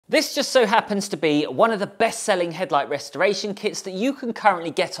This just so happens to be one of the best-selling headlight restoration kits that you can currently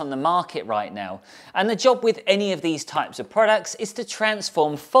get on the market right now. And the job with any of these types of products is to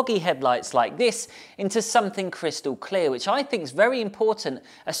transform foggy headlights like this into something crystal clear, which I think is very important,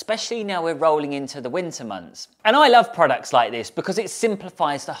 especially now we're rolling into the winter months. And I love products like this because it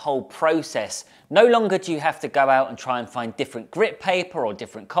simplifies the whole process. No longer do you have to go out and try and find different grip paper or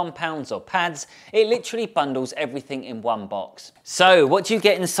different compounds or pads. It literally bundles everything in one box. So what do you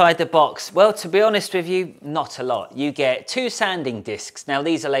get inside the box? Well, to be honest with you, not a lot. You get 2 sanding discs. Now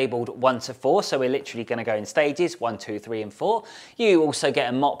these are labeled 1 to 4, so we're literally going to go in stages 1, 2, 3 and 4. You also get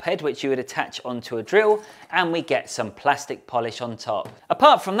a mop head which you would attach onto a drill, and we get some plastic polish on top.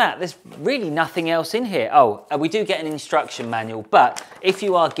 Apart from that, there's really nothing else in here. Oh, we do get an instruction manual, but if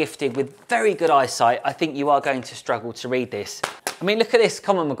you are gifted with very good eyesight, I think you are going to struggle to read this. I mean, look at this,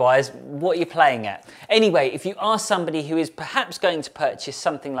 come on Meguiars, what are you playing at? Anyway, if you are somebody who is perhaps going to purchase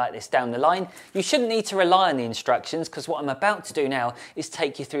something like this down the line, you shouldn't need to rely on the instructions, because what I'm about to do now is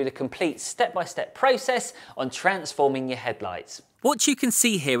take you through the complete step-by-step process on transforming your headlights. What you can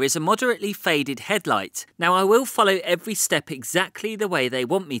see here is a moderately faded headlight. Now I will follow every step exactly the way they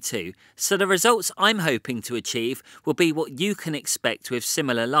want me to, so the results I'm hoping to achieve will be what you can expect with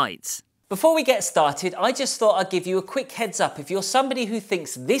similar lights. Before we get started, I just thought I'd give you a quick heads up if you're somebody who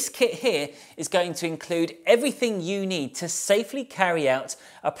thinks this kit here is going to include everything you need to safely carry out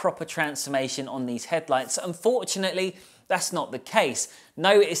a proper transformation on these headlights. Unfortunately, that's not the case.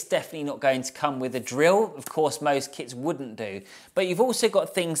 No, it's definitely not going to come with a drill. Of course, most kits wouldn't do. But you've also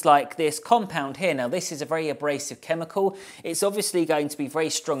got things like this compound here. Now, this is a very abrasive chemical. It's obviously going to be very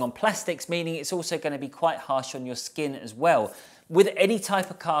strong on plastics, meaning it's also going to be quite harsh on your skin as well. With any type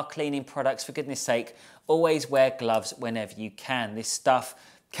of car cleaning products, for goodness sake, always wear gloves whenever you can. This stuff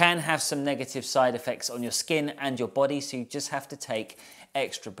can have some negative side effects on your skin and your body, so you just have to take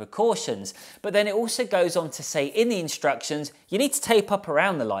extra precautions. But then it also goes on to say in the instructions, you need to tape up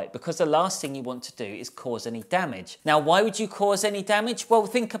around the light, because the last thing you want to do is cause any damage. Now, why would you cause any damage? Well,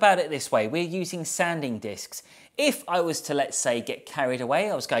 think about it this way. We're using sanding discs. If I was to, let's say, get carried away,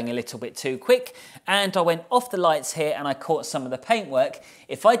 I was going a little bit too quick, and I went off the lights here and I caught some of the paintwork,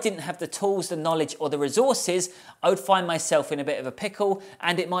 if I didn't have the tools, the knowledge or the resources, I would find myself in a bit of a pickle,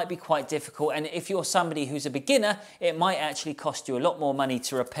 and it might be quite difficult. And if you're somebody who's a beginner, it might actually cost you a lot more money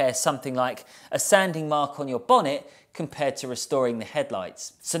to repair something like a sanding mark on your bonnet compared to restoring the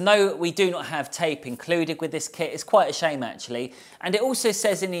headlights. So no, we do not have tape included with this kit. It's quite a shame actually. And it also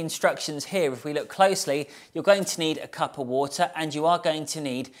says in the instructions here, if we look closely, you're going to need a cup of water, and you are going to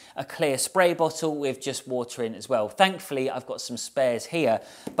need a clear spray bottle with just water in as well. Thankfully, I've got some spares here,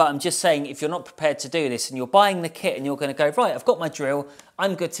 but I'm just saying, if you're not prepared to do this and you're buying the kit and you're going to go, right, I've got my drill,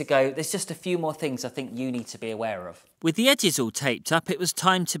 I'm good to go, there's just a few more things I think you need to be aware of. With the edges all taped up, it was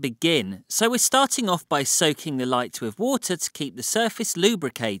time to begin. So we're starting off by soaking the light with water to keep the surface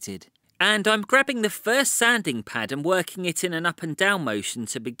lubricated. And I'm grabbing the first sanding pad and working it in an up and down motion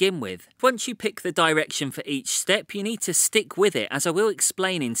to begin with. Once you pick the direction for each step, you need to stick with it, as I will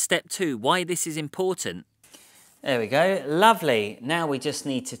explain in step 2 why this is important. There we go, lovely. Now we just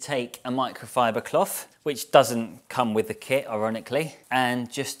need to take a microfiber cloth, which doesn't come with the kit, ironically,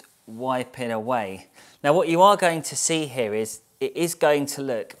 and just wipe it away. Now what you are going to see here is it is going to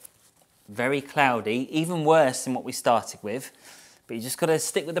look very cloudy, even worse than what we started with, but you just got to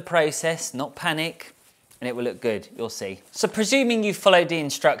stick with the process, not panic, and it will look good, you'll see. So presuming you followed the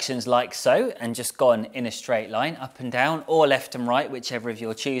instructions like so and just gone in a straight line up and down, or left and right, whichever of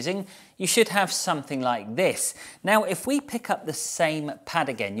you're choosing, you should have something like this. Now, if we pick up the same pad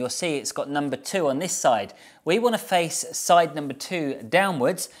again, you'll see it's got number 2 on this side. We want to face side number 2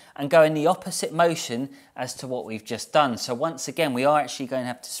 downwards and go in the opposite motion as to what we've just done. So once again, we are actually going to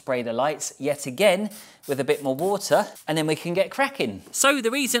have to spray the lights yet again with a bit more water, and then we can get cracking. So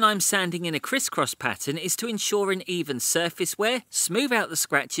the reason I'm sanding in a crisscross pattern is to ensure an even surface wear, smooth out the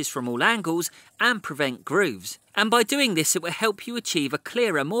scratches from all angles, and prevent grooves. And by doing this, it will help you achieve a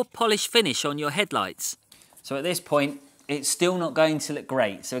clearer, more polished finish on your headlights. So at this point, it's still not going to look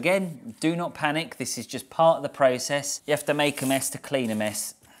great. So again, do not panic. This is just part of the process. You have to make a mess to clean a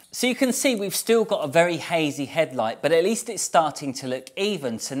mess. So you can see we've still got a very hazy headlight, but at least it's starting to look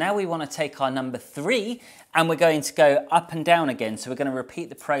even. So now we want to take our number 3 and we're going to go up and down again. So we're going to repeat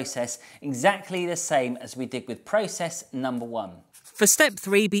the process exactly the same as we did with process number 1. For step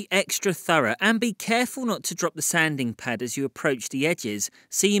 3, be extra thorough and be careful not to drop the sanding pad as you approach the edges,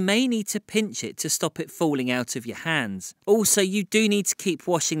 so you may need to pinch it to stop it falling out of your hands. Also, you do need to keep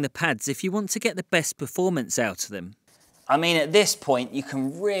washing the pads if you want to get the best performance out of them. I mean, at this point, you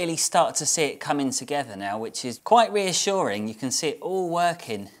can really start to see it coming together now, which is quite reassuring. You can see it all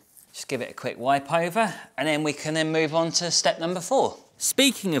working. Just give it a quick wipe over, and then we can then move on to step number 4.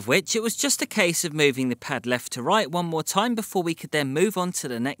 Speaking of which, it was just a case of moving the pad left to right one more time before we could then move on to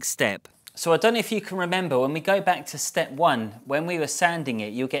the next step. So I don't know if you can remember, when we go back to step 1, when we were sanding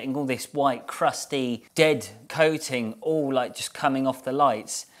it, you're getting all this white, crusty, dead coating all like just coming off the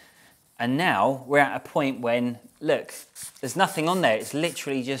lights. And now we're at a point when, look, there's nothing on there. It's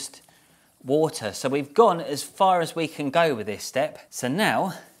literally just water. So we've gone as far as we can go with this step. So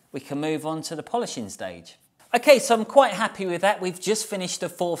now we can move on to the polishing stage. Okay, so I'm quite happy with that. We've just finished the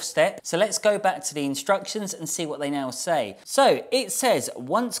 4th step. So let's go back to the instructions and see what they now say. So it says,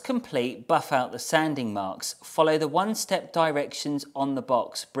 once complete, buff out the sanding marks. Follow the 1-step directions on the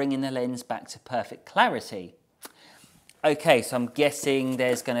box, bringing the lens back to perfect clarity. Okay, so I'm guessing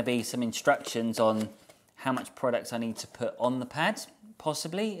there's going to be some instructions on how much product I need to put on the pad,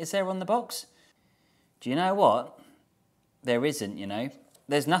 possibly. Is there on the box? Do you know what? There isn't, you know.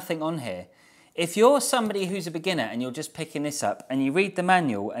 There's nothing on here. If you're somebody who's a beginner and you're just picking this up and you read the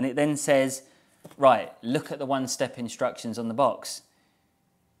manual and it then says, right, look at the 1-step instructions on the box,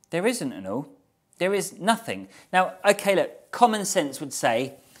 there isn't at all. There is nothing. Now, okay, look, common sense would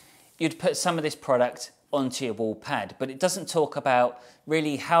say you'd put some of this product onto your wall pad, but it doesn't talk about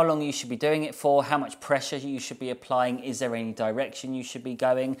really how long you should be doing it for, how much pressure you should be applying, is there any direction you should be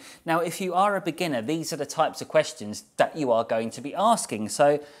going. Now, if you are a beginner, these are the types of questions that you are going to be asking.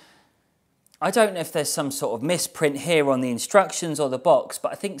 So I don't know if there's some sort of misprint here on the instructions or the box,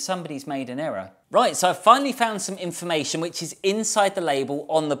 but I think somebody's made an error. Right, so I've finally found some information which is inside the label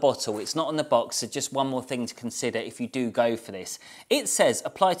on the bottle. It's not on the box, so just one more thing to consider if you do go for this. It says,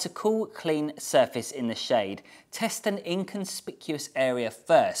 apply to cool, clean surface in the shade. Test an inconspicuous area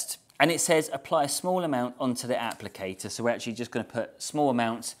first. And it says, apply a small amount onto the applicator. So we're actually just going to put small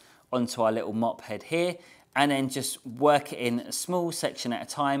amounts onto our little mop head here, and then just work it in a small section at a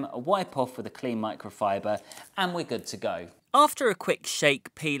time, wipe off with a clean microfiber, and we're good to go. After a quick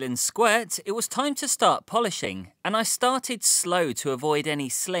shake, peel and squirt, it was time to start polishing, and I started slow to avoid any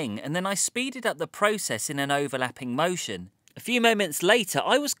sling, and then I speeded up the process in an overlapping motion. A few moments later,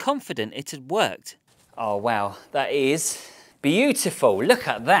 I was confident it had worked. Oh wow, that is beautiful, look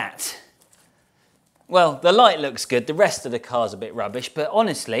at that. Well, the light looks good, the rest of the car's a bit rubbish, but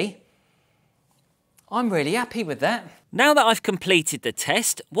honestly, I'm really happy with that. Now that I've completed the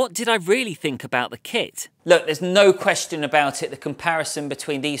test, what did I really think about the kit? Look, there's no question about it. The comparison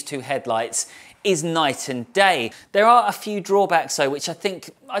between these two headlights is night and day. There are a few drawbacks though, which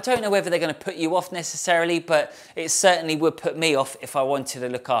I don't know whether they're going to put you off necessarily, but it certainly would put me off if I wanted to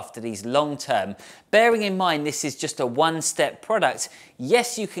look after these long term. Bearing in mind this is just a 1-step product,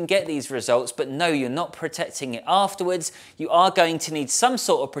 yes, you can get these results, but no, you're not protecting it afterwards. You are going to need some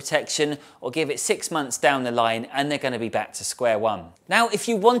sort of protection, or give it 6 months down the line and they're going to be back to square one. Now, if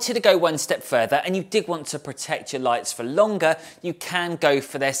you wanted to go 1 step further and you did want to protect your lights for longer, you can go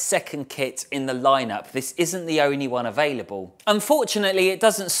for their second kit in the lineup. This isn't the only one available. Unfortunately, it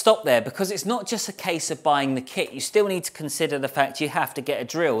doesn't stop there, because it's not just a case of buying the kit. You still need to consider the fact you have to get a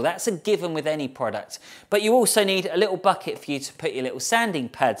drill. That's a given with any product. But you also need a little bucket for you to put your little sanding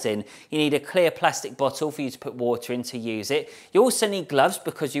pads in. You need a clear plastic bottle for you to put water in to use it. You also need gloves,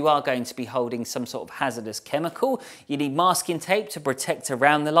 because you are going to be holding some sort of hazardous chemical. You need masking tape to protect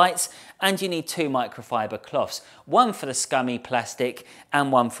around the lights, and you need 2 microfiber cloths, one for the scummy plastic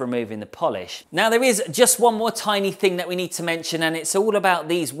and one for removing the polish. Now, there is just one more tiny thing that we need to mention, and it's all about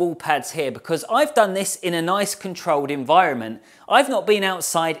these wall pads here, because I've done this in a nice controlled environment. I've not been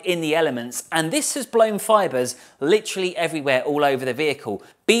outside in the elements, and this has blown fibres literally everywhere all over the vehicle.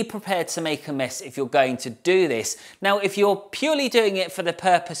 Be prepared to make a mess if you're going to do this. Now, if you're purely doing it for the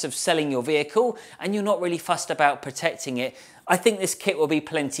purpose of selling your vehicle and you're not really fussed about protecting it, I think this kit will be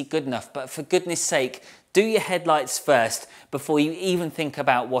plenty good enough. But for goodness sake, do your headlights first before you even think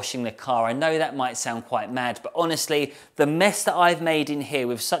about washing the car. I know that might sound quite mad, but honestly, the mess that I've made in here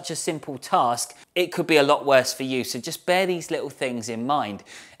with such a simple task, it could be a lot worse for you. So just bear these little things in mind.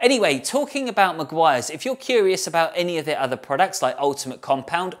 Anyway, talking about Meguiars, if you're curious about any of their other products like Ultimate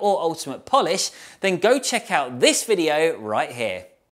Compound or Ultimate Polish, then go check out this video right here.